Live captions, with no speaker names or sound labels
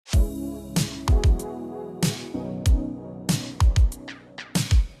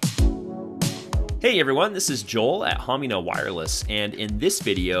Hey everyone, this is Joel at Hamina Wireless, and in this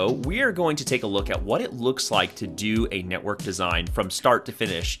video, we are going to take a look at what it looks like to do a network design from start to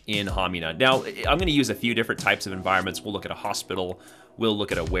finish in Hamina. Now, I'm going to use a few different types of environments. We'll look at a hospital, we'll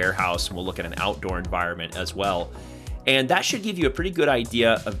look at a warehouse, and we'll look at an outdoor environment as well. And that should give you a pretty good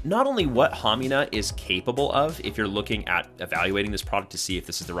idea of not only what Hamina is capable of if you're looking at evaluating this product to see if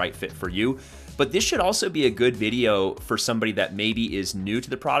this is the right fit for you, but this should also be a good video for somebody that maybe is new to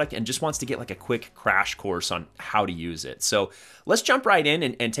the product and just wants to get like a quick crash course on how to use it. So let's jump right in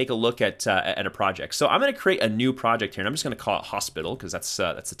and take a look at a project. So I'm going to create a new project here, and I'm just going to call it hospital because that's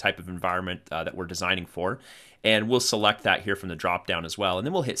the type of environment that we're designing for. And we'll select that here from the drop down as well. And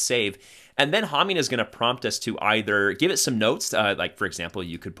then we'll hit save. And then Hamina is going to prompt us to either give it some notes, like for example,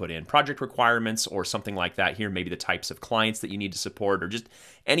 you could put in project requirements or something like that here, maybe the types of clients that you need to support or just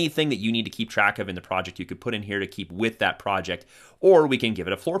anything that you need to keep track of in the project you could put in here to keep with that project, or we can give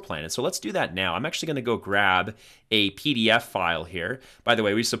it a floor plan. And so let's do that now. I'm actually going to go grab a PDF file here. By the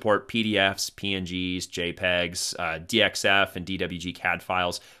way, we support PDFs, PNGs, JPEGs, DXF, and DWG CAD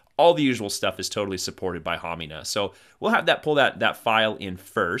files. All the usual stuff is totally supported by Hamina. So we'll have that pull that file in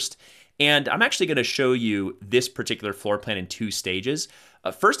first. And I'm actually going to show you this particular floor plan in two stages.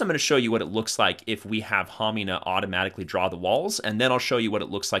 First, I'm going to show you what it looks like if we have Hamina automatically draw the walls, and then I'll show you what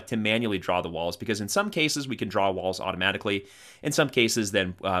it looks like to manually draw the walls, because in some cases we can draw walls automatically. In some cases,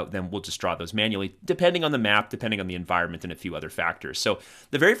 then we'll just draw those manually, depending on the map, depending on the environment, and a few other factors. So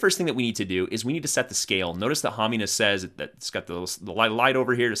the very first thing that we need to do is we need to set the scale. Notice that Hamina says that it's got the light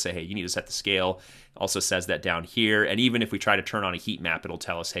over here to say, hey, you need to set the scale. Also says that down here, and even if we try to turn on a heat map, it'll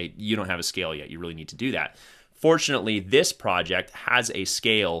tell us, hey, you don't have a scale yet. You really need to do that. Fortunately, this project has a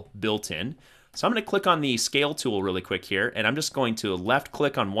scale built in. So I'm going to click on the scale tool really quick here, and I'm just going to left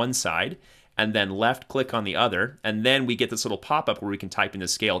click on one side and then left click on the other, and then we get this little pop-up where we can type in the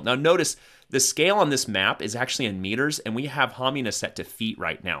scale. Now notice the scale on this map is actually in meters, and we have Hamina set to feet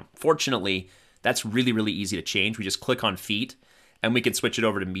right now. Fortunately, that's really, really easy to change. We just click on feet, and we can switch it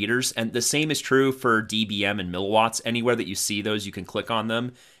over to meters. And the same is true for dBm and milliwatts. Anywhere that you see those, you can click on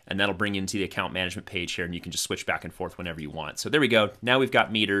them, and that'll bring you into the account management page here, and you can just switch back and forth whenever you want. So there we go. Now we've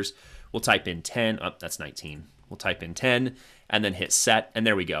got meters. We'll type in 10. Oh, that's 19. We'll type in 10 and then hit set, and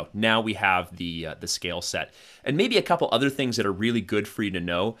there we go. Now we have the scale set. And maybe a couple other things that are really good for you to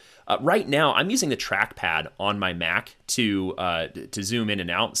know. Right now, I'm using the trackpad on my Mac to zoom in and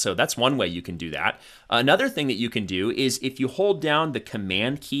out, so that's one way you can do that. Another thing that you can do is if you hold down the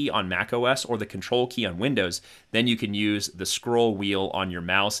command key on macOS or the control key on Windows, then you can use the scroll wheel on your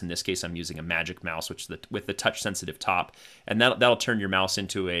mouse. In this case, I'm using a Magic Mouse, which is with the touch-sensitive top, and that'll turn your mouse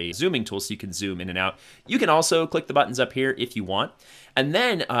into a zooming tool so you can zoom in and out. You can also click the buttons up here if you want. And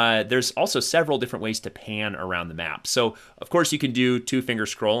then there's also several different ways to pan around the map. So, of course, you can do two-finger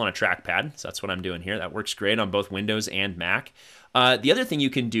scroll on a trackpad. So that's what I'm doing here. That works great on both Windows and Mac. The other thing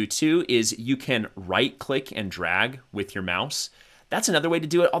you can do, too, is you can right-click and drag with your mouse. That's another way to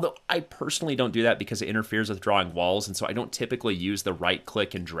do it, although I personally don't do that because it interferes with drawing walls, and so I don't typically use the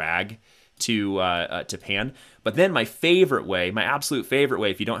right-click and drag to pan. But then my favorite way, my absolute favorite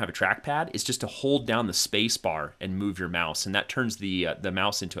way if you don't have a trackpad, is just to hold down the space bar and move your mouse, and that turns the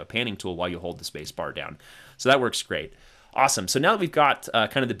mouse into a panning tool while you hold the space bar down. So that works great. Awesome. So now that we've got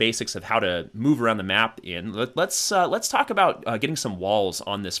kind of the basics of how to move around the map in, let's talk about getting some walls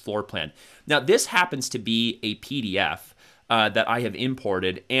on this floor plan. Now this happens to be a PDF that I have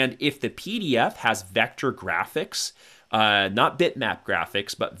imported, and if the PDF has vector graphics, not bitmap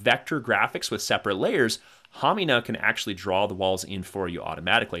graphics, but vector graphics with separate layers, Hamina can actually draw the walls in for you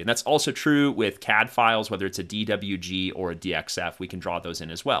automatically. And that's also true with CAD files, whether it's a DWG or a DXF, we can draw those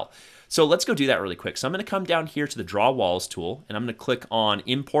in as well. So let's go do that really quick. So I'm going to come down here to the Draw Walls tool, and I'm going to click on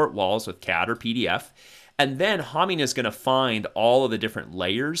Import Walls with CAD or PDF. And then Hamina is going to find all of the different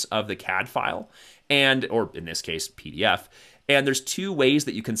layers of the CAD file, or in this case, PDF. And there's two ways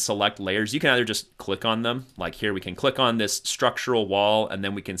that you can select layers. You can either just click on them, like here we can click on this structural wall, and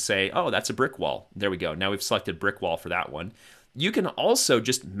then we can say, oh, that's a brick wall. There we go. Now we've selected brick wall for that one. You can also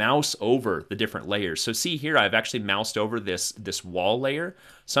just mouse over the different layers. So see here, I've actually moused over this wall layer.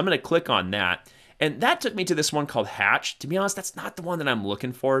 So I'm going to click on that. And that took me to this one called hatch. To be honest, that's not the one that I'm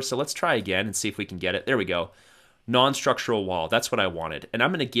looking for. So let's try again and see if we can get it. There we go. Non-structural wall, that's what I wanted. And I'm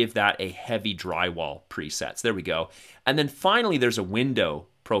going to give that a heavy drywall preset. So there we go. And then finally, there's a window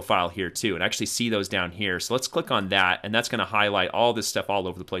profile here too, and actually see those down here. So let's click on that, and that's going to highlight all this stuff all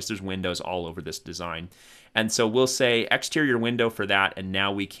over the place. There's windows all over this design. And so we'll say exterior window for that, and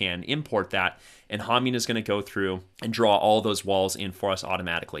now we can import that, and Hamina is going to go through and draw all those walls in for us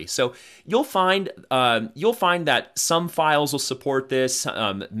automatically. So you'll find that some files will support this.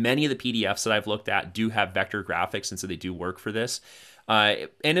 Many of the PDFs that I've looked at do have vector graphics, and so they do work for this. And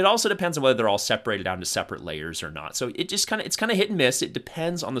it also depends on whether they're all separated down to separate layers or not. So it's kind of hit and miss. It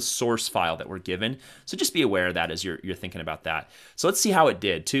depends on the source file that we're given. So just be aware of that as you're thinking about that. So let's see how it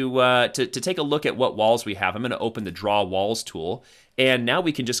did. To take a look at what walls we have, I'm going to open the Draw Walls tool. And now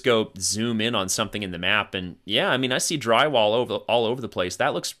we can just go zoom in on something in the map, and yeah, I mean, I see drywall all over the place.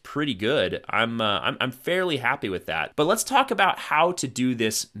 That looks pretty good. I'm fairly happy with that. But let's talk about how to do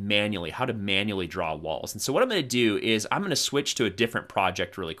this manually, how to manually draw walls. And so what I'm going to do is I'm going to switch to a different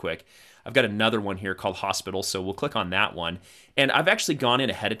project really quick. I've got another one here called Hospital, so we'll click on that one. And I've actually gone in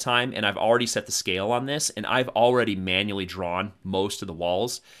ahead of time, and I've already set the scale on this, and I've already manually drawn most of the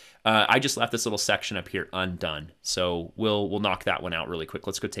walls. I just left this little section up here undone. So we'll knock that one out really quick.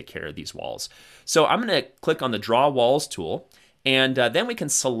 Let's go take care of these walls. So I'm going to click on the Draw Walls tool, and then we can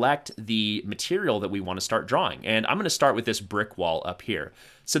select the material that we want to start drawing. And I'm going to start with this brick wall up here.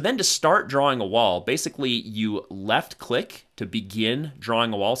 So then to start drawing a wall, basically you left click to begin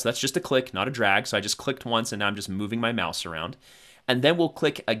drawing a wall. So that's just a click, not a drag. So I just clicked once, and now I'm just moving my mouse around. And then we'll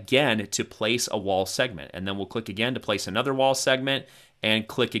click again to place a wall segment. And then we'll click again to place another wall segment, and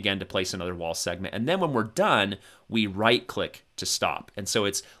click again to place another wall segment. And then when we're done, we right click to stop. And so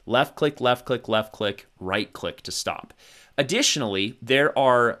it's left click, left click, left click, right click to stop. Additionally, there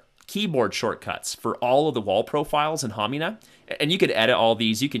are keyboard shortcuts for all of the wall profiles in Hamina. And you could edit all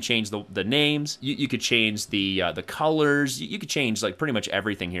these. You can change the names. You could change the colors. You could change like pretty much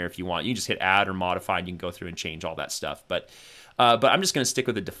everything here if you want. You can just hit add or modify, and you can go through and change all that stuff. But I'm just going to stick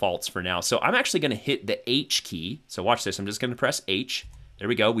with the defaults for now. So I'm actually going to hit the H key. So watch this. I'm just going to press H. There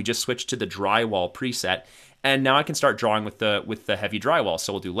we go. We just switched to the drywall preset. And now I can start drawing with the heavy drywall.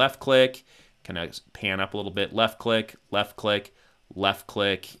 So we'll do left click, kind of pan up a little bit, left click, left click, left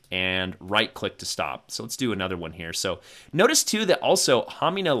click, and right click to stop. So let's do another one here. So notice too that also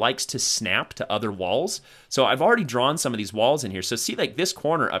Hamina likes to snap to other walls. So I've already drawn some of these walls in here. So see like this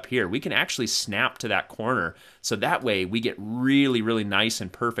corner up here, we can actually snap to that corner. So that way we get really, really nice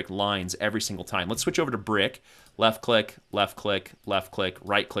and perfect lines every single time. Let's switch over to brick, left click, left click, left click,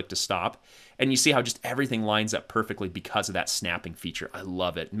 right click to stop. And you see how just everything lines up perfectly because of that snapping feature. I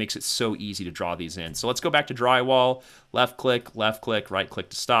love it. It makes it so easy to draw these in. So let's go back to drywall, left click, right click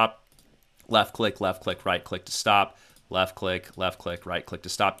to stop, left click, right click to stop, left click, right click to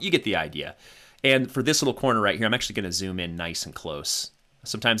stop. You get the idea. And for this little corner right here, I'm actually going to zoom in nice and close.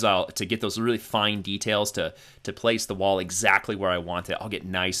 Sometimes to get those really fine details to place the wall exactly where I want it, I'll get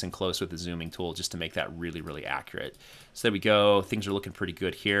nice and close with the zooming tool just to make that really, really accurate. So there we go. Things are looking pretty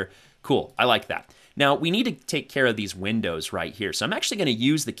good here. Cool. I like that. Now we need to take care of these windows right here. So I'm actually going to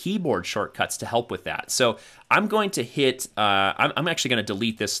use the keyboard shortcuts to help with that. So I'm going to hit, I'm actually going to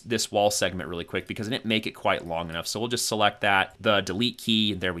delete this wall segment really quick because I didn't make it quite long enough. So we'll just select that, the delete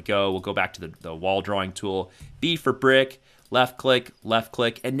key, and there we go. We'll go back to the wall drawing tool, B for brick, left click,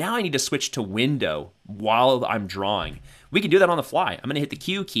 and now I need to switch to window while I'm drawing. We can do that on the fly. I'm going to hit the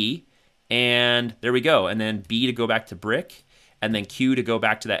Q key, and there we go. And then B to go back to brick, and then Q to go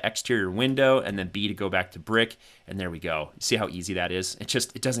back to that exterior window, and then B to go back to brick, and there we go. See how easy that is?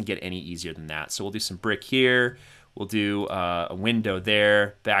 It doesn't get any easier than that. So we'll do some brick here. We'll do a window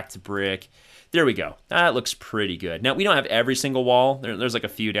there, back to brick. There we go. That looks pretty good. Now, we don't have every single wall. There's like a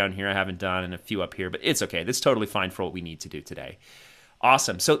few down here I haven't done and a few up here, but it's okay. That's totally fine for what we need to do today.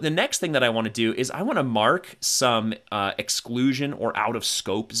 Awesome. So the next thing that I want to do is I want to mark some exclusion or out of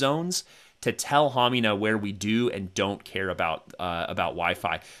scope zones to tell Hamina where we do and don't care about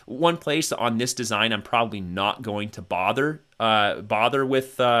Wi-Fi. One place on this design I'm probably not going to bother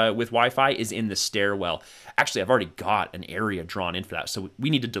with Wi-Fi is in the stairwell. Actually, I've already got an area drawn in for that, so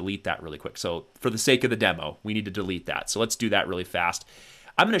we need to delete that really quick. So for the sake of the demo, we need to delete that. So let's do that really fast.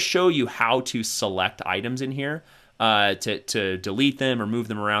 I'm going to show you how to select items in here. To delete them or move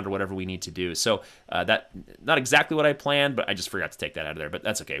them around or whatever we need to do. So that not exactly what I planned, but I just forgot to take that out of there, but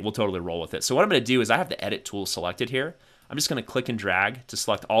that's okay. We'll totally roll with it. So what I'm going to do is I have the edit tool selected here. I'm just going to click and drag to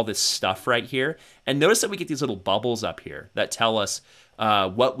select all this stuff right here. And notice that we get these little bubbles up here that tell us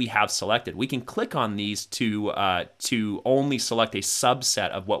what we have selected. We can click on these to only select a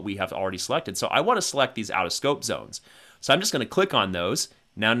subset of what we have already selected. So I want to select these out of scope zones. So I'm just going to click on those.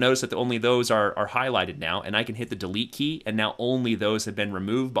 Now notice that only those are highlighted now, and I can hit the delete key, and now only those have been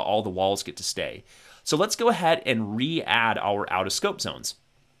removed, but all the walls get to stay. So let's go ahead and re-add our out-of-scope zones.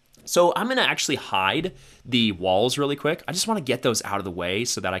 So I'm gonna actually hide the walls really quick. I just wanna get those out of the way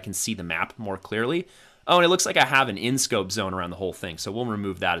so that I can see the map more clearly. Oh, and it looks like I have an in-scope zone around the whole thing, so we'll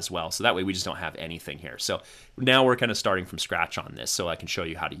remove that as well. So that way we just don't have anything here. So now we're kind of starting from scratch on this so I can show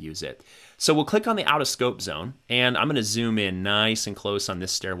you how to use it. So we'll click on the out-of-scope zone, and I'm gonna zoom in nice and close on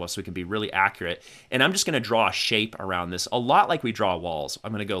this stairwell so we can be really accurate. And I'm just gonna draw a shape around this, a lot like we draw walls.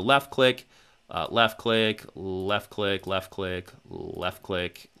 I'm gonna go left click, left click, left click, left click, left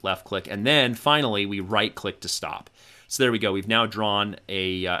click, left click, and then finally we right click to stop. So there we go. We've now drawn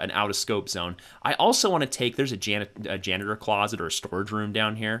an out-of-scope zone. I also want to take, there's a janitor closet or a storage room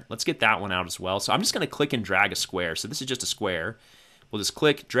down here. Let's get that one out as well. So I'm just going to click and drag a square. So this is just a square. We'll just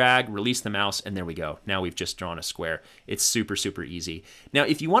click, drag, release the mouse, and there we go. Now we've just drawn a square. It's super, super easy. Now,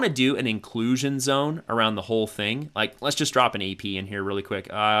 if you want to do an inclusion zone around the whole thing, like let's just drop an AP in here really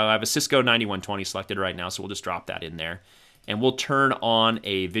quick. I have a Cisco 9120 selected right now, so we'll just drop that in there. And we'll turn on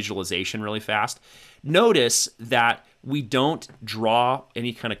a visualization really fast. Notice that we don't draw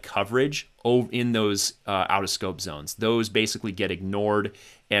any kind of coverage in those out-of-scope zones. Those basically get ignored,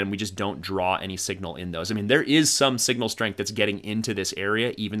 and we just don't draw any signal in those. I mean, there is some signal strength that's getting into this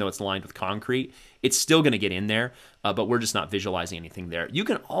area, even though it's lined with concrete. It's still going to get in there, but we're just not visualizing anything there. You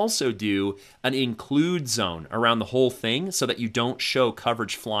can also do an include zone around the whole thing so that you don't show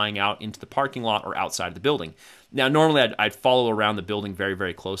coverage flying out into the parking lot or outside of the building. Now, normally I'd follow around the building very,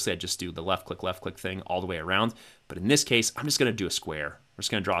 very closely. I'd just do the left click thing all the way around. But in this case, I'm just going to do a square. We're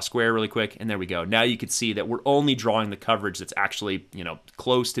just going to draw a square really quick, and there we go. Now you can see that we're only drawing the coverage that's actually,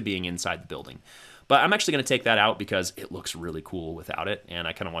 close to being inside the building. But I'm actually going to take that out because it looks really cool without it, and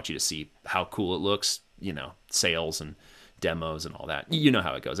I kind of want you to see how cool it looks, sales and demos and all that. You know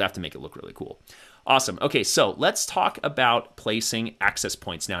how it goes. I have to make it look really cool. Awesome. Okay, so let's talk about placing access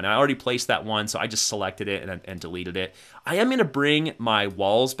points now. Now, I already placed that one, so I just selected it and deleted it. I am going to bring my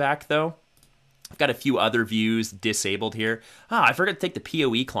walls back, though. I've got a few other views disabled here. I forgot to take the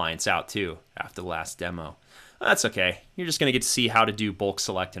PoE clients out, too, after the last demo. That's okay. You're just going to get to see how to do bulk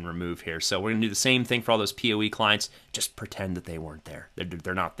select and remove here. So we're going to do the same thing for all those PoE clients. Just pretend that they weren't there.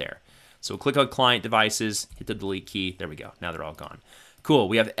 They're not there. So click on client devices, hit the delete key. There we go. Now they're all gone. Cool.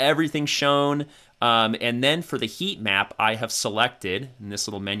 We have everything shown. And then for the heat map, I have selected, in this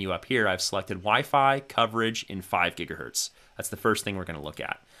little menu up here, I've selected Wi-Fi coverage in 5 gigahertz. That's the first thing we're going to look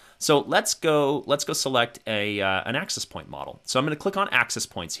at. So let's go select an access point model. So I'm going to click on access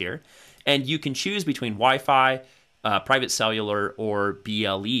points here, and you can choose between Wi-Fi, private cellular, or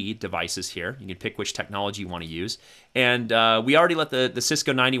BLE devices here. You can pick which technology you want to use. And we already let the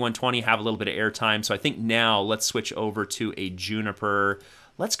Cisco 9120 have a little bit of airtime, so I think now let's switch over to a Juniper.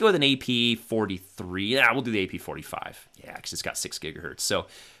 Let's go with an AP43. Yeah, we'll do the AP45. Yeah, because it's got 6 gigahertz. So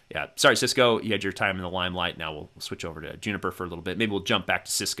yeah, sorry, Cisco, you had your time in the limelight. Now we'll switch over to Juniper for a little bit. Maybe we'll jump back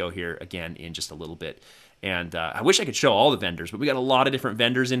to Cisco here again in just a little bit. And I wish I could show all the vendors, but we got a lot of different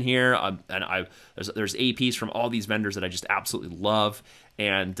vendors in here. And there's APs from all these vendors that I just absolutely love,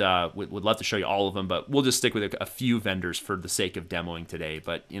 and would love to show you all of them. But we'll just stick with a few vendors for the sake of demoing today.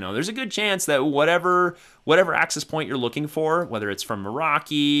 But there's a good chance that whatever access point you're looking for, whether it's from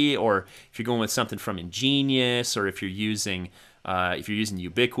Meraki, or if you're going with something from Ingenious, or if you're using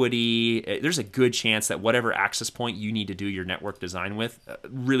Ubiquity, there's a good chance that whatever access point you need to do your network design with,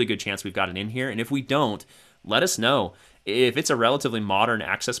 really good chance we've got it in here. And if we don't, let us know. If it's a relatively modern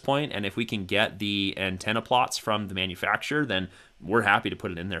access point, and if we can get the antenna plots from the manufacturer, then we're happy to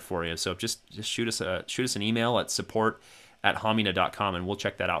put it in there for you. So just shoot us an email at support@hamina.com, and we'll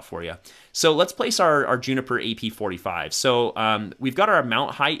check that out for you. So let's place our Juniper AP45. So we've got our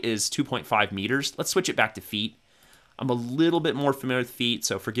mount height is 2.5 meters. Let's switch it back to feet. I'm a little bit more familiar with feet,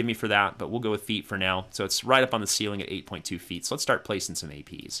 so forgive me for that, but we'll go with feet for now. So it's right up on the ceiling at 8.2 feet. So let's start placing some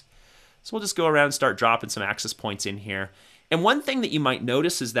APs. So we'll just go around and start dropping some access points in here. And one thing that you might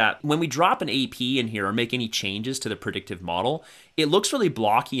notice is that when we drop an AP in here or make any changes to the predictive model, it looks really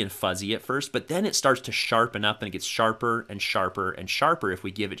blocky and fuzzy at first, but then it starts to sharpen up, and it gets sharper and sharper and sharper if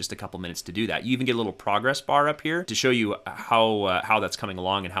we give it just a couple minutes to do that. You even get a little progress bar up here to show you how that's coming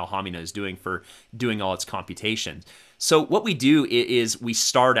along and how Hamina is doing for doing all its computation. So what we do is we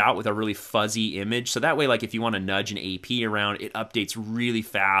start out with a really fuzzy image. So that way, like if you want to nudge an AP around, it updates really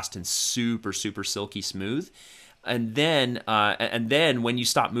fast and super, super silky smooth. And then when you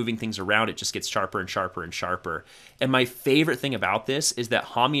stop moving things around, it just gets sharper and sharper and sharper. And my favorite thing about this is that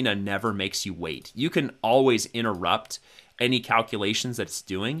Hamina never makes you wait. You can always interrupt any calculations that it's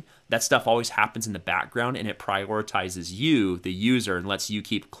doing. That stuff always happens in the background, and it prioritizes you, the user, and lets you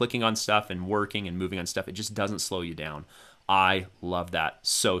keep clicking on stuff and working and moving on stuff. It just doesn't slow you down. I love that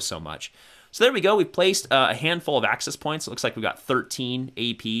so, so much. So there we go. We've placed a handful of access points. It looks like we've got 13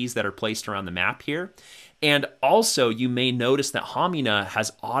 APs that are placed around the map here. And also, you may notice that Hamina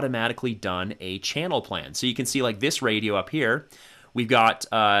has automatically done a channel plan. So you can see like this radio up here. We've got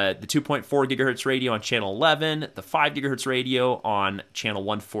the 2.4 gigahertz radio on channel 11, the 5 gigahertz radio on channel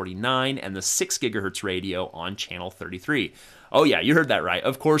 149, and the 6 gigahertz radio on channel 33. Oh yeah, you heard that right.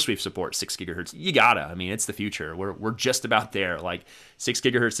 Of course we support 6 gigahertz. You gotta. I mean, it's the future. We're just about there. Like 6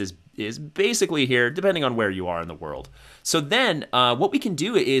 gigahertz is basically here, depending on where you are in the world. So then what we can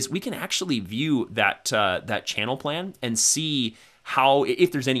do is we can actually view that channel plan and see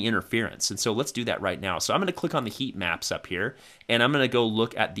if there's any interference. And so let's do that right now. So I'm going to click on the heat maps up here, and I'm going to go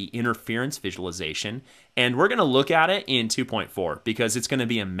look at the interference visualization, and we're going to look at it in 2.4 because it's going to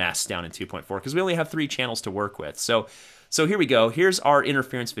be a mess down in 2.4 because we only have 3 channels to work with. So here we go. Here's our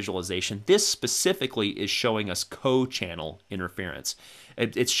interference visualization. This specifically is showing us co-channel interference.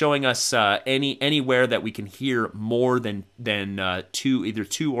 It's showing us anywhere that we can hear more than either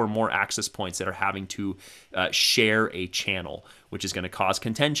two or more access points that are having to share a channel, which is going to cause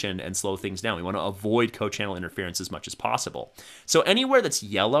contention and slow things down. We want to avoid co-channel interference as much as possible. So anywhere that's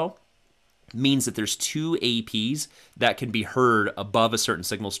yellow means that there's 2 APs that can be heard above a certain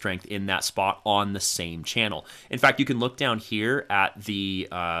signal strength in that spot on the same channel. In fact, you can look down here at the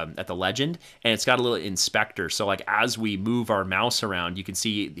legend, and it's got a little inspector. So like as we move our mouse around, you can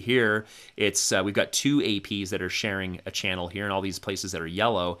see here it's we've got 2 APs that are sharing a channel here in all these places that are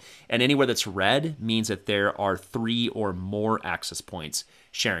yellow, and anywhere that's red means that there are 3 or more access points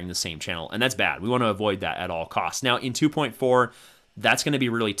sharing the same channel, and that's bad. We want to avoid that at all costs. Now in 2.4, that's going to be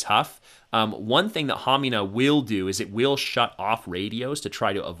really tough. One thing that Hamina will do is it will shut off radios to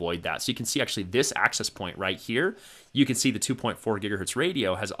try to avoid that. So you can see actually this access point right here, you can see the 2.4 gigahertz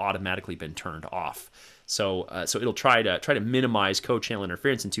radio has automatically been turned off. So it'll try to minimize co-channel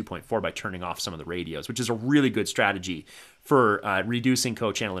interference in 2.4 by turning off some of the radios, which is a really good strategy for reducing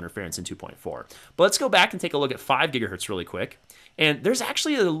co-channel interference in 2.4. But let's go back and take a look at 5 gigahertz really quick. And there's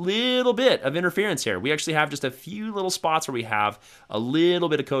actually a little bit of interference here. We actually have just a few little spots where we have a little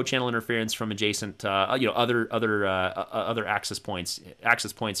bit of co-channel interference from adjacent, other access points.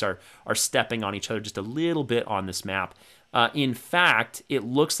 Access points are stepping on each other just a little bit on this map. In fact, it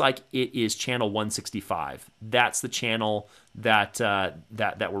looks like it is channel 165. That's the channel that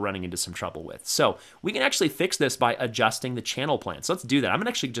we're running into some trouble with. So we can actually fix this by adjusting the channel plan. So let's do that. I'm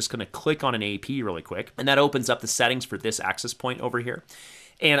actually just going to click on an AP really quick, and that opens up the settings for this access point over here.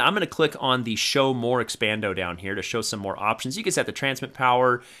 And I'm going to click on the Show More Expando down here to show some more options. You can set the transmit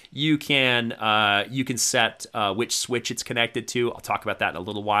power. You can set which switch it's connected to. I'll talk about that in a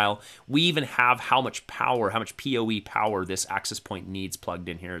little while. We even have how much PoE power this access point needs plugged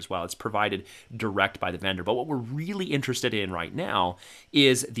in here as well. It's provided direct by the vendor. But what we're really interested in right now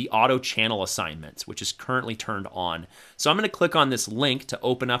is the auto channel assignments, which is currently turned on. So I'm going to click on this link to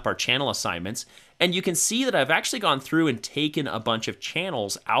open up our channel assignments. And you can see that I've actually gone through and taken a bunch of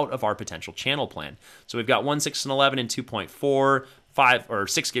channels out of our potential channel plan. So we've got 1, 6, and 11 and 2.4, 5 or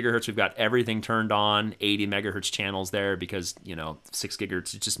 6 gigahertz. We've got everything turned on, 80 megahertz channels there because, 6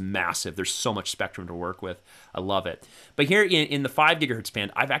 gigahertz is just massive. There's so much spectrum to work with. I love it. But here in the 5 gigahertz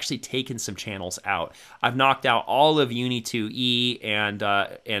band, I've actually taken some channels out. I've knocked out all of Uni 2E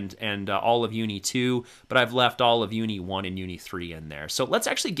and all of Uni 2, but I've left all of Uni 1 and Uni 3 in there. So let's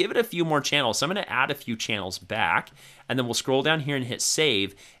actually give it a few more channels. So I'm going to add a few channels back, and then we'll scroll down here and hit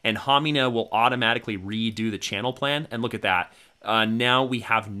save, and Hamina will automatically redo the channel plan. And look at that. Now we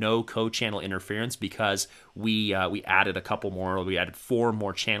have no co-channel interference because we added a couple more. We added 4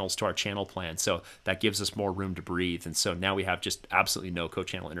 more channels to our channel plan, so that gives us more room to breathe. And so now we have just absolutely no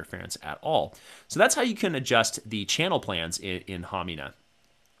co-channel interference at all. So that's how you can adjust the channel plans in Hamina.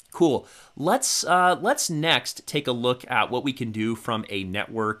 Cool. Let's next take a look at what we can do from a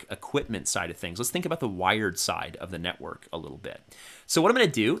network equipment side of things. Let's think about the wired side of the network a little bit. So what I'm going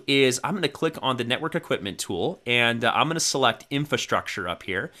to do is I'm going to click on the network equipment tool, and I'm going to select infrastructure up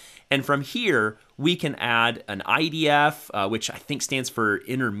here. And from here, we can add an IDF, which I think stands for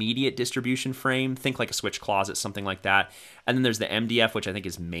intermediate distribution frame. Think like a switch closet, something like that. And then there's the MDF, which I think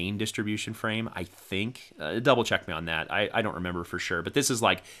is main distribution frame, I think. Double check me on that. I don't remember for sure. But this is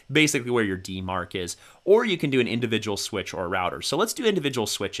like basically where your DMARC is. Or you can do an individual switch or a router. So let's do individual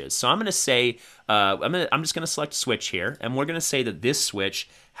switches. So I'm going to say, I'm just going to select switch here. And we're going to say that this switch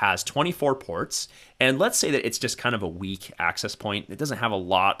has 24 ports, and let's say that it's just kind of a weak access point. It doesn't have a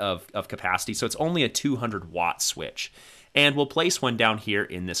lot of capacity, so it's only a 200 watt switch. and we'll place one down here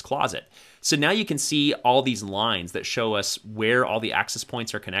in this closet. So now you can see all these lines that show us where all the access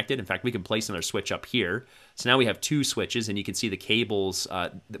points are connected. In fact, we can place another switch up here. So now we have 2 switches, and you can see the cables,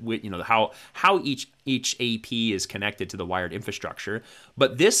 how each AP is connected to the wired infrastructure.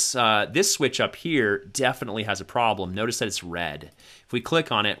 But this switch up here definitely has a problem. Notice that it's red. If we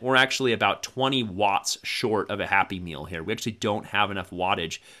click on it, we're actually about 20 watts short of a Happy Meal here. We actually don't have enough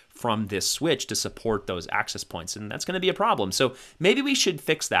wattage from this switch to support those access points, and that's going to be a problem. So maybe we should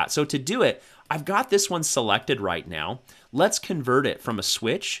fix that. So to do it, I've got this one selected right now. Let's convert it from a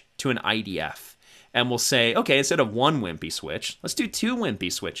switch to an IDF. And we'll say, okay, instead of 1 wimpy switch, let's do 2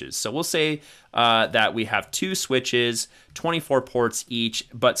 wimpy switches. So we'll say that we have 2 switches, 24 ports each,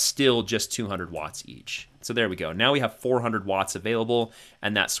 but still just 200 watts each. So there we go. Now we have 400 watts available,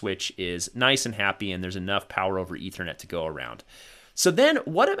 and that switch is nice and happy, and there's enough power over Ethernet to go around. So then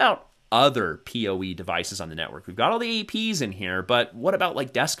what about other PoE devices on the network? We've got all the APs in here, but what about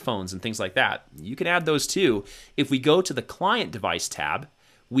like desk phones and things like that? You can add those too. If we go to the Client Device tab,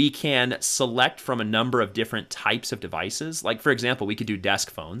 we can select from a number of different types of devices. Like, for example, we could do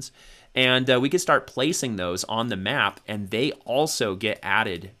desk phones, and we could start placing those on the map, and they also get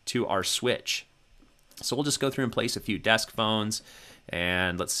added to our switch. So we'll just go through and place a few desk phones,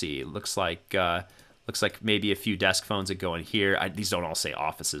 and let's see, looks like maybe a few desk phones that go in here. These don't all say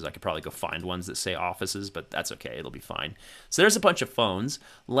offices. I could probably go find ones that say offices, but that's okay. It'll be fine. So there's a bunch of phones.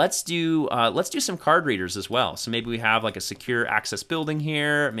 Let's do some card readers as well. So maybe we have like a secure access building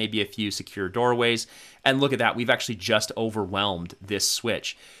here, maybe a few secure doorways. And look at that. We've actually just overwhelmed this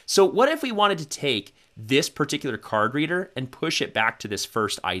switch. So what if we wanted to take this particular card reader and push it back to this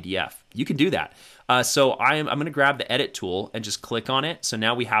first IDF? You can do that. So I'm going to grab the edit tool and just click on it. So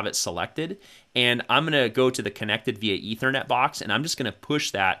now we have it selected, and I'm going to go to the connected via Ethernet box, and I'm just going to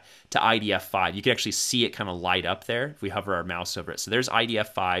push that to IDF5. You can actually see it kind of light up there if we hover our mouse over it. So there's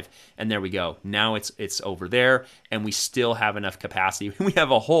IDF5, and there we go. Now it's over there, and we still have enough capacity. We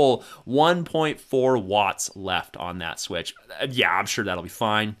have a whole 1.4 watts left on that switch. Yeah, I'm sure that'll be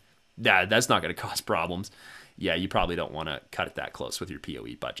fine. That's not going to cause problems. Yeah, you probably don't want to cut it that close with your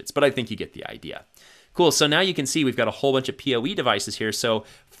PoE budgets, but I think you get the idea. Cool, so now you can see we've got a whole bunch of PoE devices here. So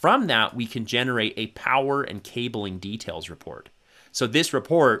from that, we can generate a power and cabling details report. So this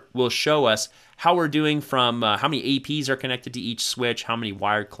report will show us how we're doing from how many APs are connected to each switch, how many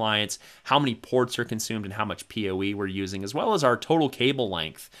wired clients, how many ports are consumed, and how much PoE we're using, as well as our total cable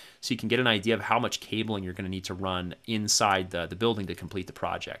length. So you can get an idea of how much cabling you're going to need to run inside the building to complete the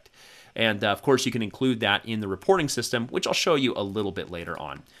project. And of course, you can include that in the reporting system, which I'll show you a little bit later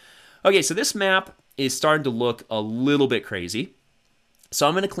on. Okay, so this map is starting to look a little bit crazy. So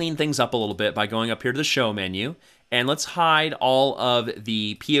I'm going to clean things up a little bit by going up here to the show menu, and let's hide all of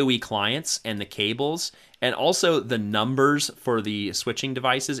the PoE clients and the cables, and also the numbers for the switching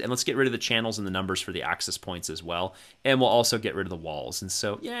devices, and let's get rid of the channels and the numbers for the access points as well, and we'll also get rid of the walls. And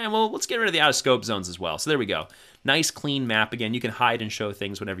so, yeah, well, let's get rid of the out-of-scope zones as well. So there we go. Nice, clean map. Again, you can hide and show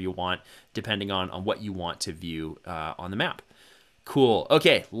things whenever you want, depending on what you want to view on the map. Cool.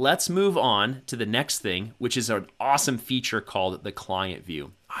 Okay, let's move on to the next thing, which is an awesome feature called the client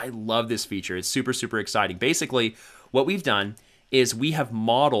view. I love this feature. It's super, super exciting. Basically, what we've done is we have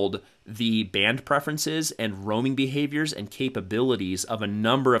modeled the band preferences and roaming behaviors and capabilities of a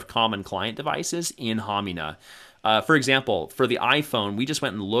number of common client devices in Hamina. For example, for the iPhone, we just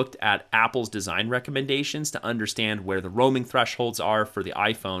went and looked at Apple's design recommendations to understand where the roaming thresholds are for the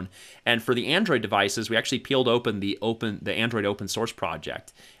iPhone. And for the Android devices, we actually peeled open the Android open source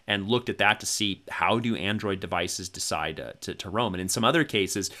project and looked at that to see how do Android devices decide to roam. And in some other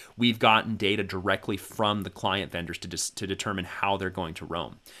cases, we've gotten data directly from the client vendors to determine how they're going to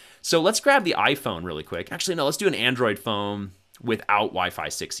roam. So let's grab the iPhone really quick. Actually, no, let's do an Android phone without Wi-Fi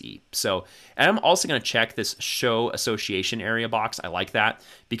 6E. So, and I'm also going to check this show association area box. I like that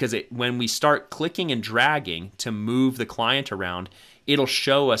because when we start clicking and dragging to move the client around, it'll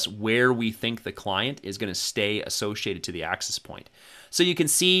show us where we think the client is going to stay associated to the access point. So you can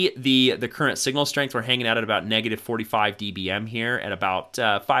see the current signal strength. We're hanging out at about -45 dBm here at about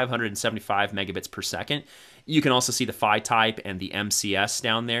 575 megabits per second. You can also see the PHY type and the MCS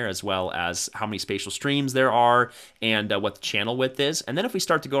down there, as well as how many spatial streams there are and what the channel width is. And then if we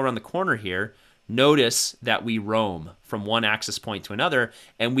start to go around the corner here, notice that we roam from one access point to another,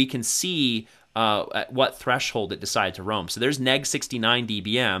 and we can see at what threshold it decided to roam. So there's -69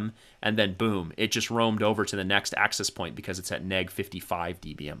 dBm, and then boom, it just roamed over to the next access point because it's at -55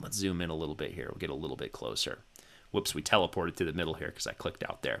 dBm. Let's zoom in a little bit here. We'll get a little bit closer. Whoops, we teleported to the middle here because I clicked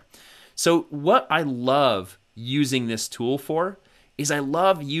out there. So what I love using this tool for is I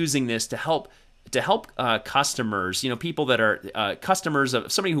love using this to help to help customers, people that are customers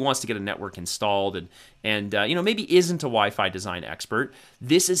of somebody who wants to get a network installed and maybe isn't a Wi-Fi design expert.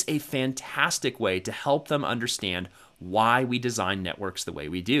 This is a fantastic way to help them understand why we design networks the way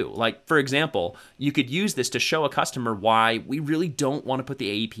we do. Like, for example, you could use this to show a customer why we really don't want to put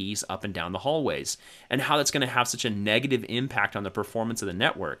the AEPs up and down the hallways and how that's going to have such a negative impact on the performance of the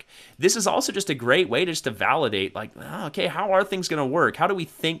network. This is also just a great way just to validate, like, okay, how are things going to work? How do we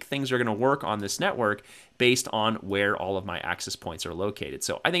think things are going to work on this network based on where all of my access points are located?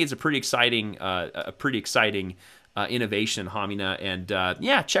 So I think it's a pretty exciting innovation, Hamina, and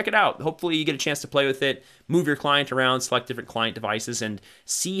yeah, check it out. Hopefully you get a chance to play with it, move your client around, select different client devices, and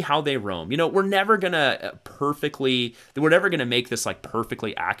see how they roam. We're never gonna make this like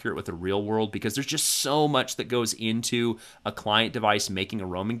perfectly accurate with the real world because there's just so much that goes into a client device making a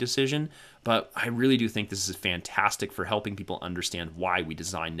roaming decision. But I really do think this is fantastic for helping people understand why we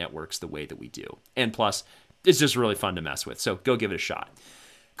design networks the way that we do. And plus, it's just really fun to mess with. So go give it a shot.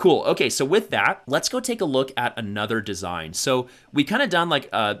 Cool. Okay, so with that, let's go take a look at another design. So we kind of done like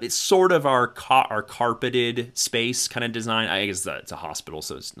it's sort of our carpeted space kind of design. I guess it's a hospital,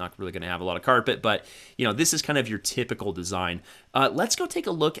 so it's not really going to have a lot of carpet, but this is kind of your typical design. Let's go take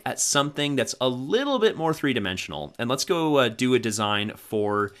a look at something that's a little bit more three-dimensional, and let's go do a design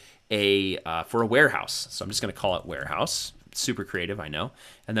for a warehouse. So I'm just going to call it warehouse. Super creative, I know.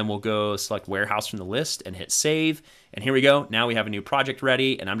 And then we'll go select warehouse from the list and hit save. And here we go. Now we have a new project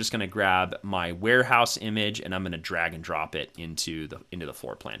ready, and I'm just going to grab my warehouse image and I'm going to drag and drop it into the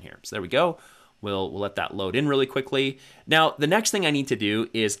floor plan here. So there we go. We'll let that load in really quickly. Now, the next thing I need to do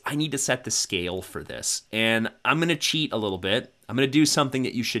is I need to set the scale for this. And I'm going to cheat a little bit. I'm going to do something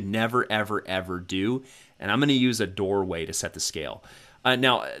that you should never, ever, ever do. And I'm going to use a doorway to set the scale.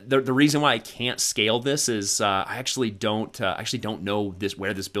 Now, the reason why I can't scale this is I actually don't know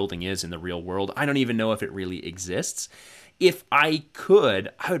where this building is in the real world. I don't even know if it really exists. If I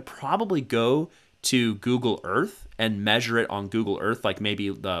could, I would probably go to Google Earth and measure it on Google Earth, like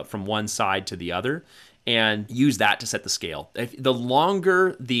maybe from one side to the other, and use that to set the scale. The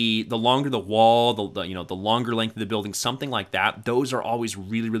longer the wall, the longer length of the building, something like that, those are always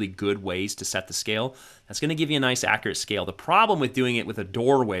really, really good ways to set the scale. That's going to give you a nice accurate scale. The problem with doing it with a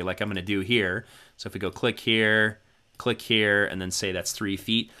doorway, like I'm going to do here, so if we go click here, and then say that's 3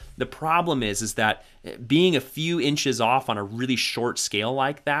 feet, the problem is that being a few inches off on a really short scale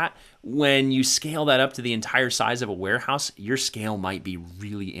like that, when you scale that up to the entire size of a warehouse, your scale might be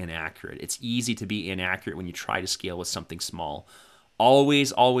really inaccurate. It's easy to be inaccurate when you try to scale with something small.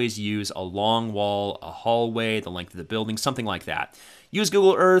 Always, always use a long wall, a hallway, the length of the building, something like that. Use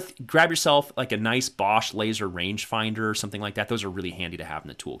Google Earth, grab yourself like a nice Bosch laser rangefinder or something like that. Those are really handy to have in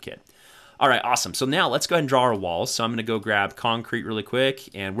the toolkit. All right, awesome. So now let's go ahead and draw our walls. So I'm gonna go grab concrete really quick,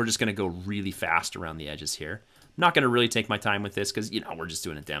 and we're just gonna go really fast around the edges here. I'm not gonna really take my time with this because we're just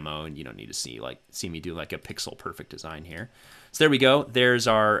doing a demo and you don't need to see me do like a pixel perfect design here. So there we go. There's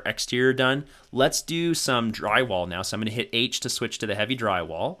our exterior done. Let's do some drywall now. So I'm gonna hit H to switch to the heavy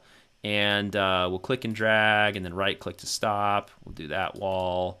drywall, and we'll click and drag and then right click to stop. We'll do that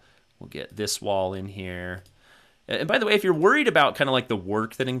wall. We'll get this wall in here. And by the way, if you're worried about kind of like the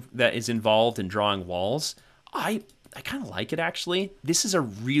work that is involved in drawing walls, I kind of like it actually. This is a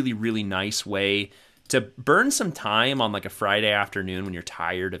really, really nice way to burn some time on like a Friday afternoon when you're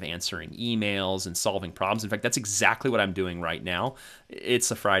tired of answering emails and solving problems. In fact, that's exactly what I'm doing right now.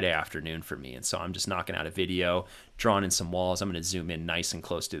 It's a Friday afternoon for me, and so I'm just knocking out a video, drawing in some walls. I'm going to zoom in nice and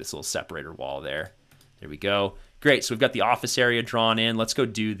close to this little separator wall there. There we go. Great, so we've got the office area drawn in. Let's go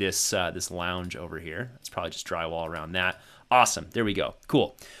do this this lounge over here. Let's probably just drywall around that. Awesome, there we go,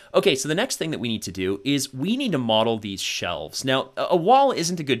 cool. Okay, so the next thing that we need to do is we need to model these shelves. Now, a wall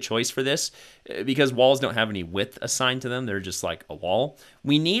isn't a good choice for this because walls don't have any width assigned to them. They're just like a wall.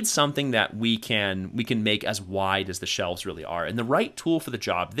 We need something that we can make as wide as the shelves really are. And the right tool for the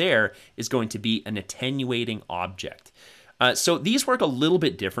job there is going to be an attenuating object. So these work a little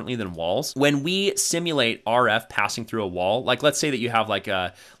bit differently than walls. When we simulate RF passing through a wall, like let's say that you have like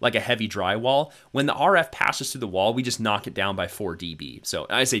a heavy drywall, when the RF passes through the wall, we just knock it down by 4 dB. So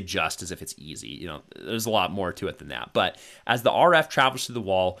I say just as if it's easy, there's a lot more to it than that. But as the RF travels through the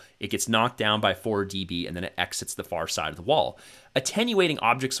wall, it gets knocked down by 4 dB and then it exits the far side of the wall. Attenuating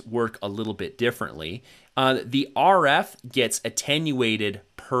objects work a little bit differently. The RF gets attenuated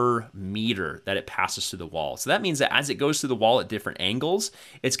per meter that it passes through the wall. So that means that as it goes through the wall at different angles,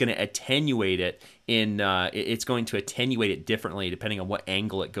 it's going to attenuate it it's going to attenuate it differently depending on what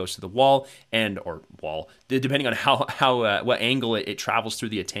angle it goes to the wall depending on what angle it travels through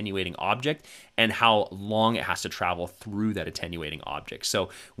the attenuating object and how long it has to travel through that attenuating object. So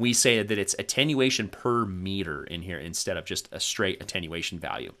we say that it's attenuation per meter in here instead of just a straight attenuation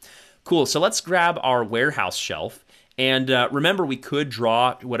value. Cool, so let's grab our warehouse shelf. And remember, we could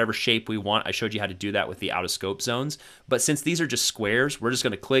draw whatever shape we want. I showed you how to do that with the out of scope zones. But since these are just squares, we're just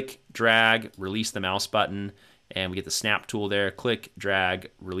going to click, drag, release the mouse button, and we get the snap tool there. Click, drag,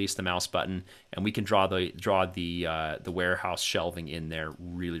 release the mouse button, and we can draw the warehouse shelving in there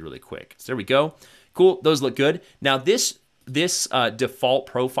really, really quick. So there we go. Cool, those look good. Now this default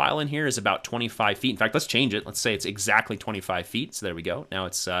profile in here is about 25 feet. In fact, let's change it. Let's say it's exactly 25 feet. So there we go. Now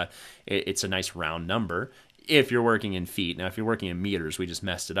it's a nice round number if you're working in feet. Now, if you're working in meters, we just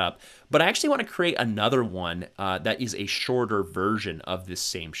messed it up. But I actually want to create another one that is a shorter version of this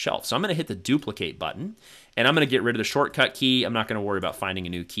same shelf. So I'm going to hit the duplicate button, and I'm going to get rid of the shortcut key. I'm not going to worry about finding a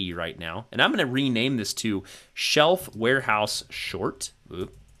new key right now. And I'm going to rename this to Shelf Warehouse Short.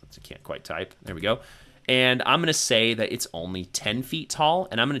 Oop, I can't quite type. There we go. And I'm going to say that it's only 10 feet tall,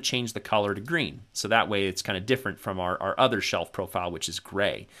 and I'm going to change the color to green. So that way it's kind of different from our other shelf profile, which is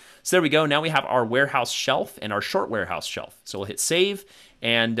gray. So there we go. Now we have our warehouse shelf and our short warehouse shelf. So we'll hit save,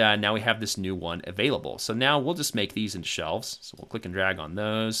 and now we have this new one available. So now we'll just make these into shelves. So we'll click and drag on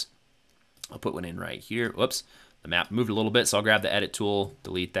those. I'll put one in right here. Whoops, the map moved a little bit, so I'll grab the edit tool,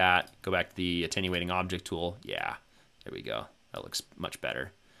 delete that, go back to the attenuating object tool. Yeah, there we go. That looks much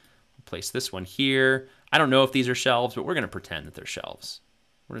better. Place this one here. I don't know if these are shelves, but we're going to pretend that they're shelves.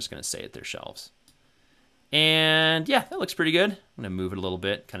 We're just going to say that they're shelves. And yeah, that looks pretty good. I'm going to move it a little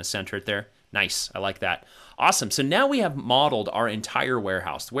bit, kind of center it there. Nice, I like that. Awesome, so now we have modeled our entire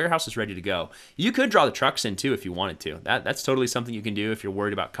warehouse. The warehouse is ready to go. You could draw the trucks in too if you wanted to. That's totally something you can do if you're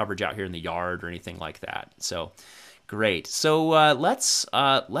worried about coverage out here in the yard or anything like that. So great. So let's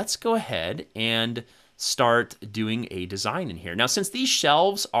go ahead and start doing a design in here. Now, since these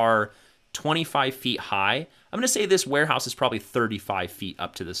shelves are 25 feet high, I'm going to say this warehouse is probably 35 feet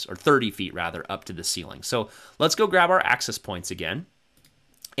up to this, or 30 feet rather, up to the ceiling. So let's go grab our access points again.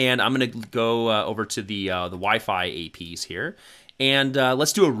 And I'm going to go over to the Wi-Fi APs here. And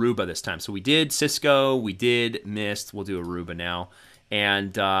let's do Aruba this time. So we did Cisco, we did Mist, we'll do Aruba now.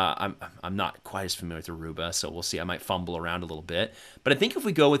 And I'm not quite as familiar with Aruba, so we'll see. I might fumble around a little bit. But I think if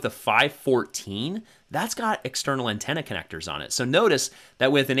we go with the 514, that's got external antenna connectors on it. So notice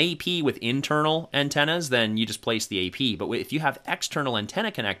that with an AP with internal antennas, then you just place the AP. But if you have external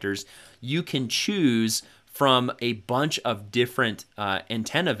antenna connectors, you can choose from a bunch of different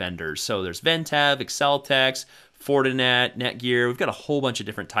antenna vendors. So there's Ventev, Exceltex, Fortinet, Netgear. We've got a whole bunch of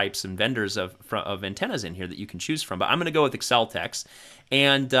different types and vendors of antennas in here that you can choose from. But I'm going to go with Exceltex.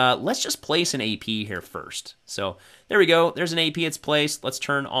 And let's just place an AP here first. So there we go. There's an AP it's placed. Let's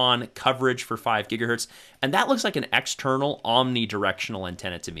turn on coverage for 5 gigahertz. And that looks like an external omnidirectional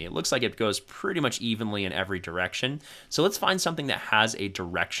antenna to me. It looks like it goes pretty much evenly in every direction. So let's find something that has a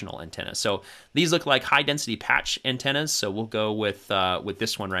directional antenna. So these look like high density patch antennas. So we'll go with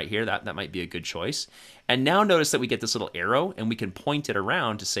this one right here. That might be a good choice. And now notice that we get this little arrow and we can point it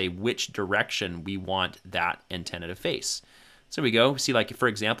around to say which direction we want that antenna to face. So there we go. See, like, for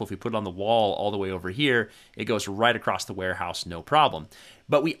example, if we put it on the wall all the way over here, it goes right across the warehouse, no problem.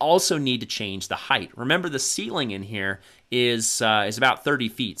 But we also need to change the height. Remember, the ceiling in here is about 30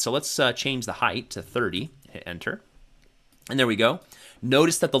 feet. So let's change the height to 30, hit enter. And there we go.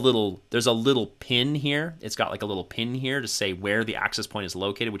 Notice that there's a little pin here. It's got like a little pin here to say where the access point is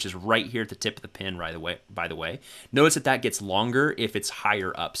located, which is right here at the tip of the pin, by the way. Notice that gets longer if it's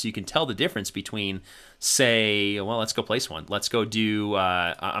higher up. So you can tell the difference between, say, well, let's go place one. Let's go do,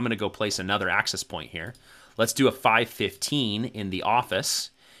 I'm going to go place another access point here. Let's do a 515 in the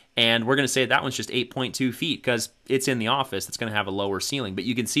office. And we're going to say that one's just 8.2 feet because it's in the office. It's going to have a lower ceiling. But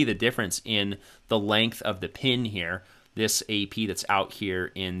you can see the difference in the length of the pin here. This AP that's out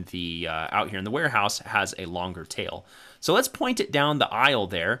here in the warehouse has a longer tail. So let's point it down the aisle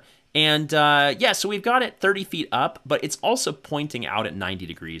there. And yeah, so we've got it 30 feet up, but it's also pointing out at 90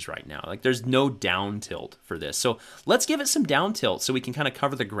 degrees right now. Like, there's no down tilt for this. So let's give it some down tilt so we can kind of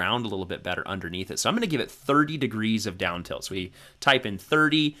cover the ground a little bit better underneath it. So I'm going to give it 30 degrees of down tilt. So we type in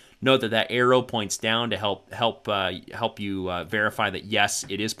 30. Note that arrow points down to help you verify that yes,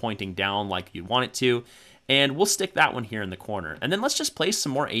 it is pointing down like you'd want it to. And we'll stick that one here in the corner. And then let's just place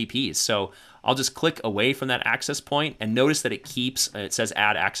some more APs. So I'll just click away from that access point and notice that it keeps, it says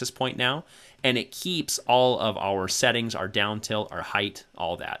add access point now, and it keeps all of our settings, our down tilt, our height,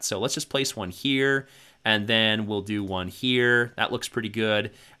 all that. So let's just place one here, and then we'll do one here. That looks pretty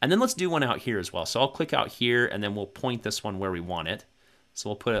good. And then let's do one out here as well. So I'll click out here, and then we'll point this one where we want it. So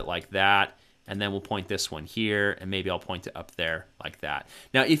we'll put it like that. And then we'll point this one here, and maybe I'll point it up there like that.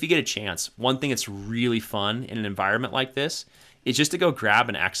 Now, if you get a chance, one thing that's really fun in an environment like this is just to go grab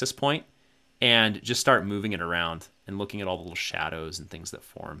an access point and just start moving it around and looking at all the little shadows and things that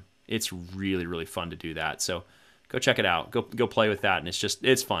form. It's really, really fun to do that. So go check it out. Go play with that, and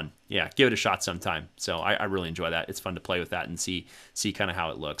it's fun. Yeah, give it a shot sometime. So I really enjoy that. It's fun to play with that and see kind of how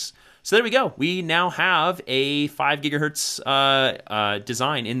it looks. So there we go. We now have a 5 gigahertz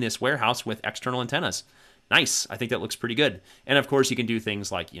design in this warehouse with external antennas. Nice. I think that looks pretty good. And of course, you can do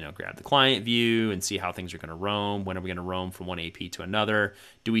things like, grab the client view and see how things are going to roam. When are we going to roam from one AP to another?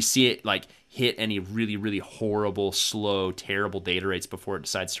 Do we see it like hit any really, really horrible, slow, terrible data rates before it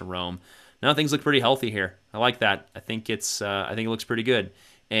decides to roam? No, things look pretty healthy here. I like that. I think it looks pretty good.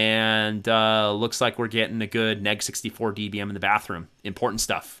 And looks like we're getting a good neg 64 dBm in the bathroom. Important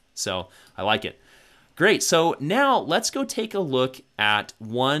stuff. So I like it. Great. So now let's go take a look at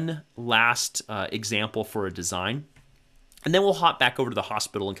one last example for a design. And then we'll hop back over to the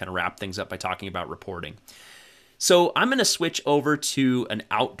hospital and kind of wrap things up by talking about reporting. So I'm going to switch over to an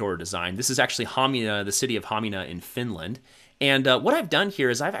outdoor design. This is actually Hamina, the city of Hamina in Finland. And what I've done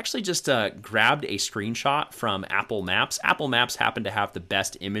here is I've actually just grabbed a screenshot from Apple Maps. Apple Maps happen to have the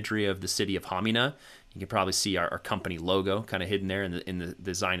best imagery of the city of Hamina. You can probably see our company logo kind of hidden there in the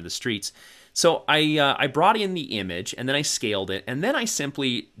design of the streets. So I brought in the image, and then I scaled it, and then I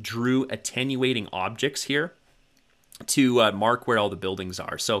simply drew attenuating objects here to mark where all the buildings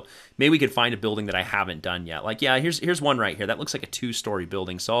are. So maybe we could find a building that I haven't done yet. Like, yeah, here's one right here. That looks like a 2-story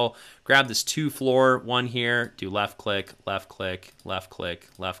building. So I'll grab this 2-floor one here, do left click, left click, left click,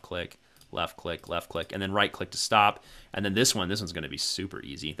 left click, left click, left click, and then right click to stop. And then this one's going to be super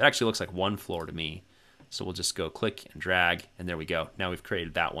easy. That actually looks like 1 floor to me. So we'll just go click and drag, and there we go. Now we've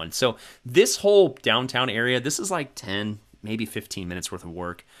created that one. So this whole downtown area, this is like 10, maybe 15 minutes worth of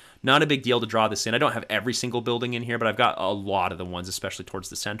work. Not a big deal to draw this in. I don't have every single building in here, but I've got a lot of the ones, especially towards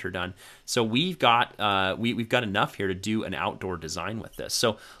the center, done. So we've got we've got enough here to do an outdoor design with this.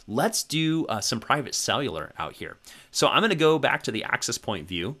 So let's do some private cellular out here. So I'm going to go back to the access point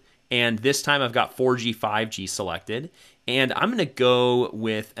view, and this time I've got 4G, 5G selected. And I'm going to go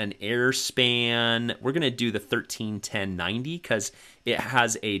with an airspan. We're going to do the 131090 because it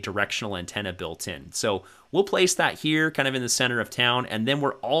has a directional antenna built in. So we'll place that here kind of in the center of town. And then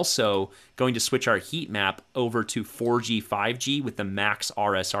we're also going to switch our heat map over to 4G, 5G with the max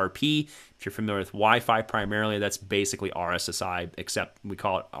RSRP. If you're familiar with Wi-Fi primarily, that's basically RSSI, except we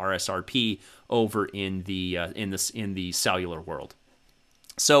call it RSRP over in the cellular world.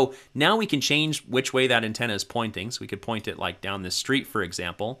 So now we can change which way that antenna is pointing. So we could point it like down this street, for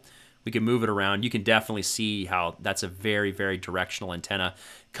example. We can move it around. You can definitely see how that's a very, very directional antenna.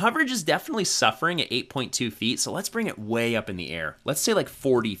 Coverage is definitely suffering at 8.2 feet. So let's bring it way up in the air. Let's say like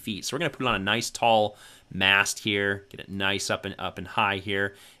 40 feet. So we're going to put it on a nice tall mast here, get it nice up and high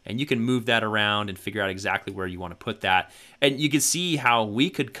here. And you can move that around and figure out exactly where you want to put that. And you can see how we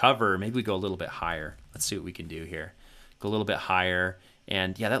could cover, maybe we go a little bit higher. Let's see what we can do here. Go a little bit higher.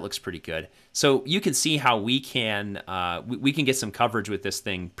 And yeah, that looks pretty good. So you can see how we can get some coverage with this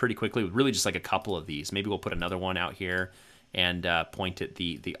thing pretty quickly with really just like a couple of these. Maybe we'll put another one out here and point it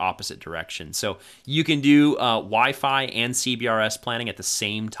the opposite direction. So you can do Wi-Fi and CBRS planning at the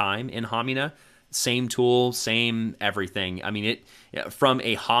same time in Hamina. Same tool, same everything. I mean, from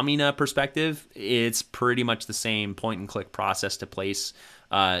a Hamina perspective, it's pretty much the same point and click process to place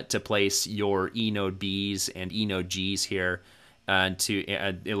your eNode Bs and eNode Gs here.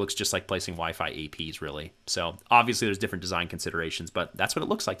 It looks just like placing Wi-Fi APs, really. So obviously there's different design considerations, but that's what it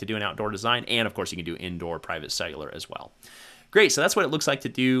looks like to do an outdoor design. And of course you can do indoor private cellular as well. Great, so that's what it looks like to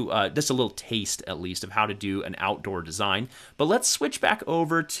do, just a little taste at least of how to do an outdoor design. But let's switch back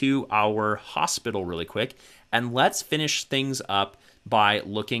over to our hospital really quick, and let's finish things up by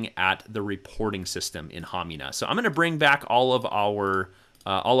looking at the reporting system in Hamina. So I'm going to bring back all of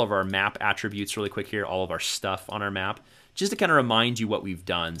our map attributes really quick here, all of our stuff on our map, just to kind of remind you what we've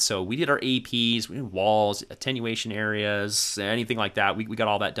done. So we did our APs, we did walls, attenuation areas, anything like that. We got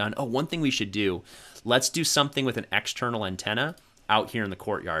all that done. Oh, one thing we should do, let's do something with an external antenna out here in the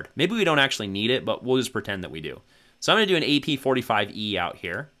courtyard. Maybe we don't actually need it, but we'll just pretend that we do. So I'm going to do an AP45E out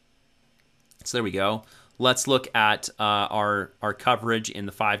here. So there we go. let's look at our coverage in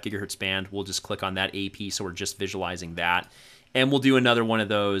the 5 gigahertz band. We'll just click on that AP, so we're just visualizing that. And we'll do another one of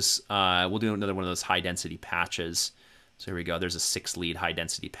those. High density patches. So here we go. There's a 6 lead high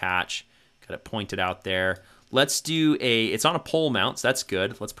density patch. Got it pointed out there. Let's do it's on a pole mount, so that's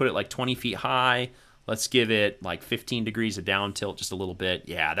good. Let's put it like 20 feet high. Let's give it like 15 degrees of down tilt, just a little bit.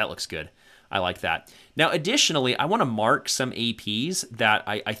 Yeah, that looks good. I like that. Now, additionally, I want to mark some APs that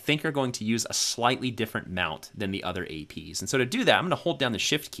I think are going to use a slightly different mount than the other APs. And so to do that, I'm going to hold down the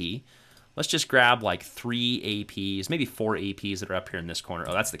Shift key. Let's just grab like 3 APs, maybe 4 APs that are up here in this corner.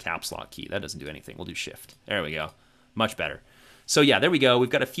 Oh, that's the caps lock key. That doesn't do anything. We'll do Shift. There we go. Much better. So yeah, there we go. We've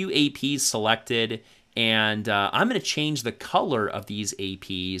got a few APs selected, and I'm going to change the color of these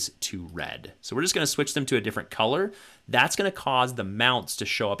APs to red. So we're just going to switch them to a different color. That's going to cause the mounts to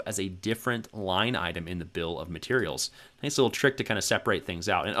show up as a different line item in the bill of materials. Nice little trick to kind of separate things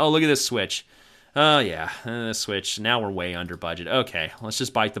out. And oh, look at this switch. Oh yeah, this switch. Now we're way under budget. Okay, let's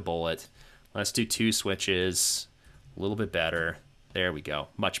just bite the bullet. Let's do 2 switches. A little bit better. There we go.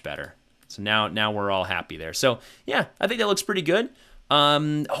 Much better. So now we're all happy there. So yeah, I think that looks pretty good.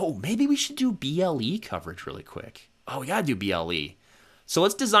 Oh, maybe we should do BLE coverage really quick. Oh, we gotta do BLE. So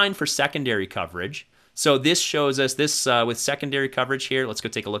let's design for secondary coverage. So this shows us this with secondary coverage here. Let's go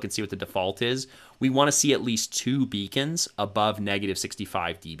take a look and see what the default is. We want to see at least 2 beacons above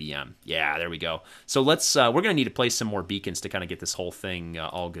 -65 dBm. Yeah, there we go. So let's we're going to need to place some more beacons to kind of get this whole thing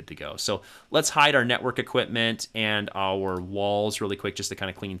all good to go. So let's hide our network equipment and our walls really quick just to kind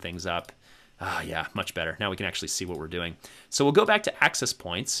of clean things up. Yeah, much better. Now we can actually see what we're doing. So we'll go back to access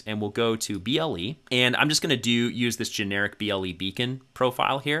points and we'll go to BLE. And I'm just going to use this generic BLE beacon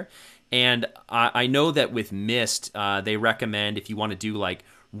profile here. And I know that with Mist, they recommend if you want to do like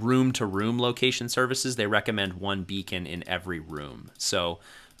room-to-room location services, they recommend 1 beacon in every room. So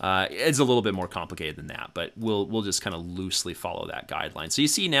it's a little bit more complicated than that, but we'll just kind of loosely follow that guideline. So you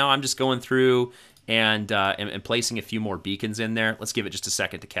see now I'm just going through and placing a few more beacons in there. Let's give it just a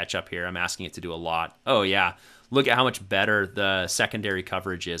second to catch up here. I'm asking it to do a lot. Oh yeah, look at how much better the secondary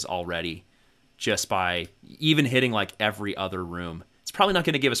coverage is already just by even hitting like every other room. It's probably not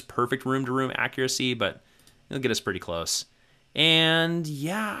going to give us perfect room-to-room accuracy, but it'll get us pretty close. And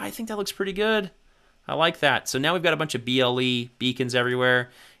yeah, I think that looks pretty good. I like that. So now we've got a bunch of BLE beacons everywhere.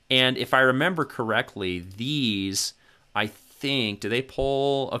 And if I remember correctly, these, I think, do they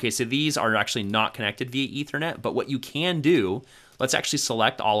pull? Okay, so these are actually not connected via Ethernet, but what you can do, let's actually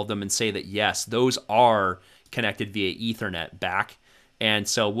select all of them and say that yes, those are connected via Ethernet back. And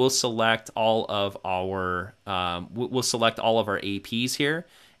so we'll select all of our APs here,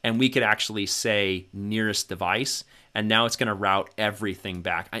 and we could actually say nearest device, and now it's going to route everything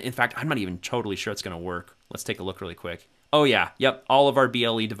back. In fact, I'm not even totally sure it's going to work. Let's take a look really quick. Oh yeah, yep, all of our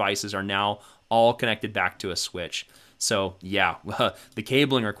BLE devices are now all connected back to a switch. So yeah, the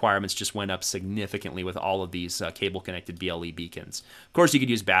cabling requirements just went up significantly with all of these cable-connected BLE beacons. Of course, you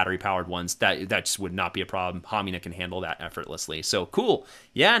could use battery-powered ones. That just would not be a problem. Hamina can handle that effortlessly. So cool.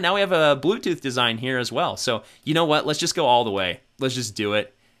 Yeah, now we have a Bluetooth design here as well. So you know what? Let's just go all the way. Let's just do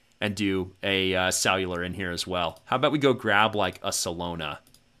it and do a cellular in here as well. How about we go grab like a Solona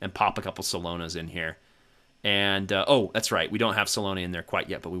and pop a couple Solonas in here. And oh, that's right, we don't have Solona in there quite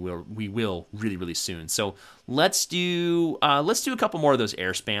yet, but we will really, really soon. So let's do a couple more of those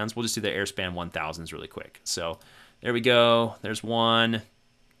AirSpans. We'll just do the AirSpan 1000s really quick. So there we go. There's 1. We'll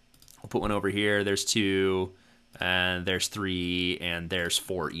put one over here. There's 2, and there's 3, and there's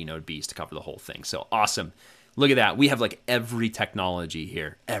 4 eNode Bs to cover the whole thing. So awesome. Look at that. We have like every technology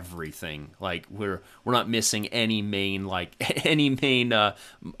here, everything. Like we're not missing any main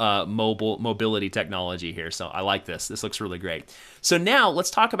mobility technology here. So I like this. This looks really great. So now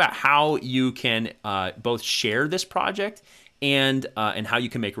let's talk about how you can both share this project and how you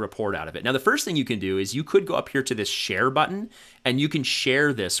can make a report out of it. Now, the first thing you can do is you could go up here to this share button and you can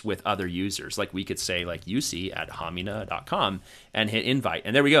share this with other users. Like we could say like UC@hamina.com and hit invite.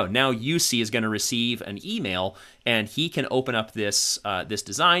 And there we go. Now UC is going to receive an email and he can open up this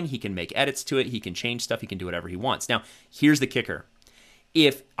design. He can make edits to it. He can change stuff. He can do whatever he wants. Now, here's the kicker.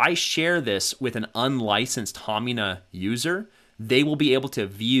 If I share this with an unlicensed Hamina user, they will be able to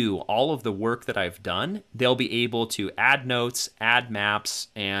view all of the work that I've done. They'll be able to add notes, add maps,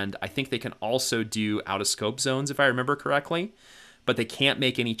 and I think they can also do out-of-scope zones, if I remember correctly, but they can't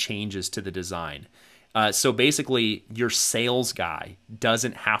make any changes to the design. So basically, your sales guy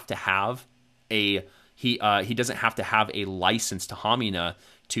doesn't have to have he doesn't have to have a license to Hamina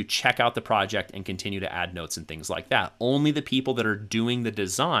to check out the project and continue to add notes and things like that. Only the people that are doing the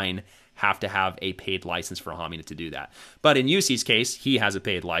design have to have a paid license for Hamina to do that. But in UC's case, he has a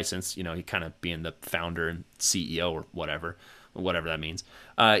paid license, you know, he kind of being the founder and CEO or whatever that means.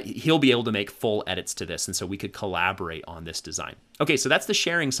 He'll be able to make full edits to this, and so we could collaborate on this design. Okay, so that's the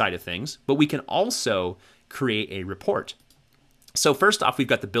sharing side of things, but we can also create a report. So first off, we've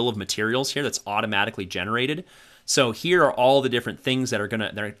got the bill of materials here that's automatically generated. So here are all the different things that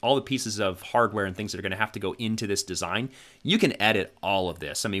are all the pieces of hardware and things that are gonna have to go into this design. You can edit all of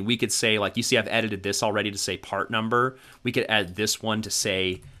this. I mean, we could say, like, you see I've edited this already to say part number. We could add this one to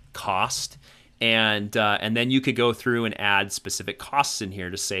say cost. And then you could go through and add specific costs in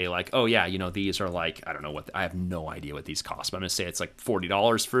here to say, like, oh yeah, you know, these are like, I don't know what, I have no idea what these cost, but I'm gonna say it's like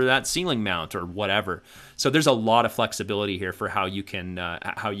 $40 for that ceiling mount or whatever. So there's a lot of flexibility here for how you can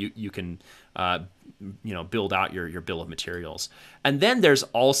you know, build out your bill of materials. And then there's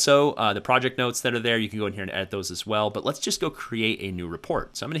also the project notes that are there. You can go in here and edit those as well, but let's just go create a new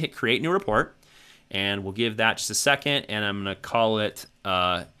report. So I'm gonna hit create new report, and we'll give that just a second, and I'm gonna call it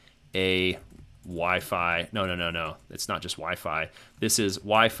a Wi-Fi. No. It's not just Wi-Fi. This is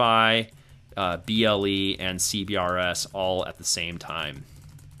Wi-Fi, BLE, and CBRS all at the same time.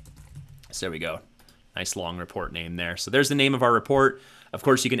 So there we go. Nice long report name there. So there's the name of our report. Of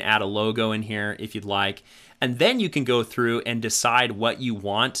course, you can add a logo in here if you'd like. And then you can go through and decide what you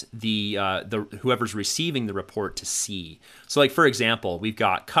want the whoever's receiving the report to see. So like, for example, we've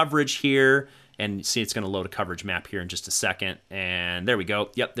got coverage here. And see, it's going to load a coverage map here in just a second. And there we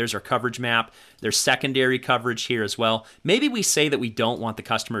go. Yep, there's our coverage map. There's secondary coverage here as well. Maybe we say that we don't want the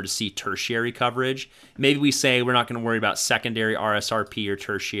customer to see tertiary coverage. Maybe we say we're not going to worry about secondary RSRP or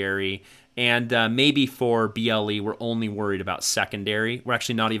tertiary. And maybe for BLE, we're only worried about secondary. We're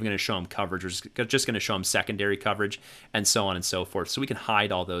actually not even going to show them coverage. We're just going to show them secondary coverage, and so on and so forth. So we can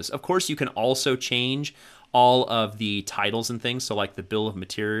hide all those. Of course, you can also change all of the titles and things. So like the bill of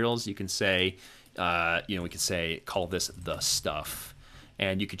materials, you can say, you know, we could say, call this the stuff.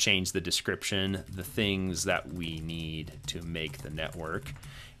 And you could change the description, the things that we need to make the network.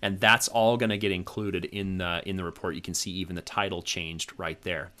 And that's all going to get included in the report. You can see even the title changed right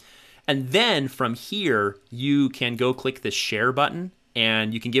there. And then from here, you can go click the share button,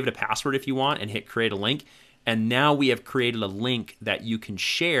 and you can give it a password if you want and hit create a link. And now we have created a link that you can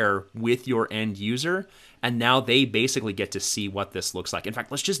share with your end user. And now they basically get to see what this looks like. In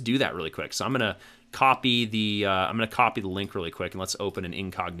fact, let's just do that really quick. So I'm gonna copy the link really quick, and let's open an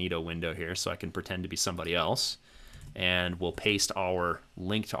incognito window here so I can pretend to be somebody else. And we'll paste our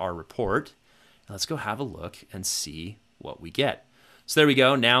link to our report. And let's go have a look and see what we get. So there we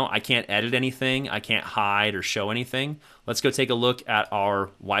go. Now I can't edit anything. I can't hide or show anything. Let's go take a look at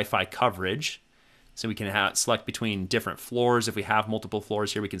our Wi-Fi coverage. So we can select between different floors. If we have multiple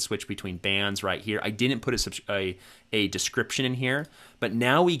floors here, we can switch between bands right here. I didn't put a description in here, but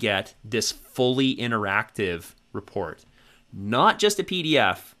now we get this fully interactive report. Not just a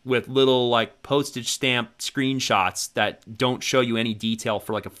PDF with little like postage stamp screenshots that don't show you any detail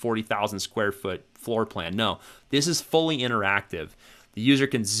for like a 40,000 square foot floor plan. No, this is fully interactive. The user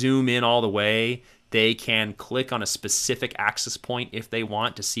can zoom in all the way. They can click on a specific access point if they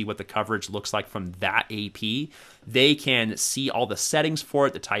want to see what the coverage looks like from that AP. They can see all the settings for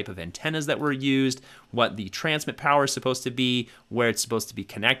it, the type of antennas that were used, what the transmit power is supposed to be, where it's supposed to be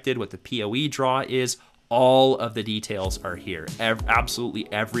connected, what the PoE draw is. All of the details are here.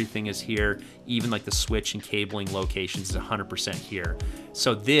 Absolutely everything is here. Even like the switch and cabling locations is 100% here.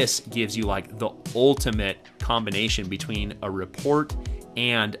 So this gives you like the ultimate combination between a report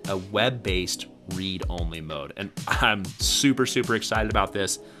and a web-based read-only mode. And I'm super, super excited about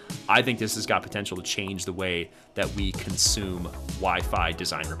this. I think this has got potential to change the way that we consume Wi-Fi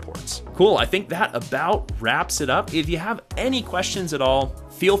design reports. Cool, I think that about wraps it up. If you have any questions at all,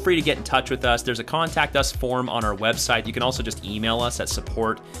 feel free to get in touch with us. There's a contact us form on our website. You can also just email us at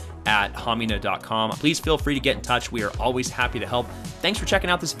support@hamina.com. Please feel free to get in touch. We are always happy to help. Thanks for checking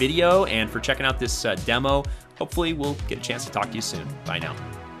out this video and for checking out this demo. Hopefully we'll get a chance to talk to you soon. Bye now.